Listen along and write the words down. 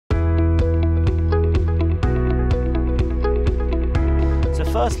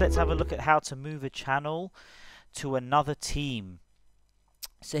first, let's have a look at how to move a channel to another team.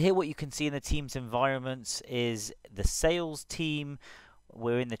 So here what you can see in the team's environments is the sales team.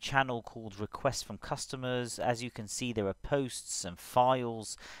 We're in the channel called Requests from Customers. As you can see, there are posts and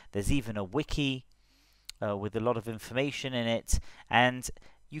files. There's even a wiki with a lot of information in it. And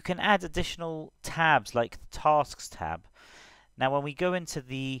you can add additional tabs like the Tasks tab. Now when we go into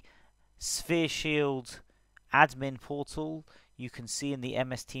the SphereShield admin portal, you can see in the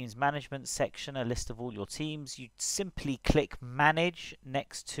MS Teams Management section a list of all your teams. You simply click Manage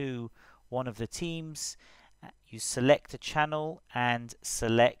next to one of the teams. You select a channel and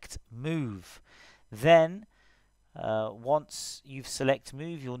select Move. Then, once you've selected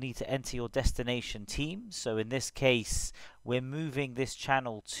Move, you'll need to enter your destination team. So in this case, we're moving this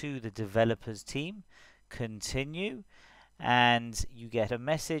channel to the developers team. Continue. And you get a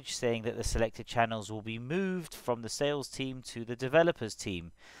message saying that the selected channels will be moved from the sales team to the developers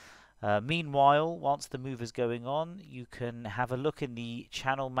team. Meanwhile, once the move is going on, you can have a look in the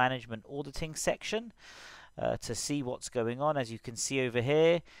channel management auditing section to see what's going on. As you can see over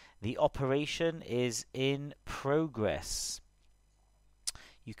here, the operation is in progress.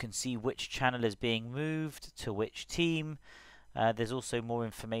 You can see which channel is being moved to which team. There's also more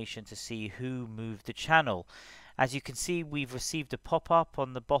information to see who moved the channel. As you can see, we've received a pop-up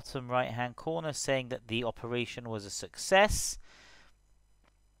on the bottom right-hand corner saying that the operation was a success.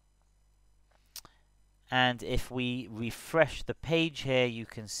 And if we refresh the page here, you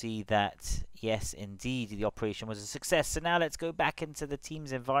can see that, yes, indeed, the operation was a success. So now let's go back into the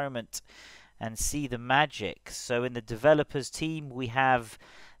team's environment and see the magic. So in the developers team, we have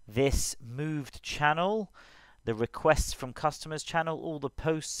this moved channel, the requests from customers channel. All the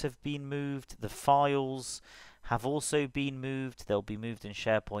posts have been moved. The files have also been moved. They'll be moved in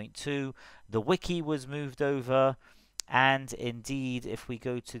SharePoint too. The wiki was moved over, and indeed if we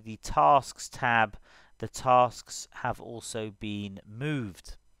go to the Tasks tab, the tasks have also been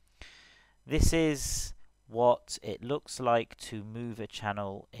moved. This is what it looks like to move a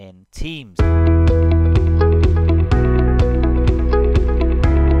channel in Teams.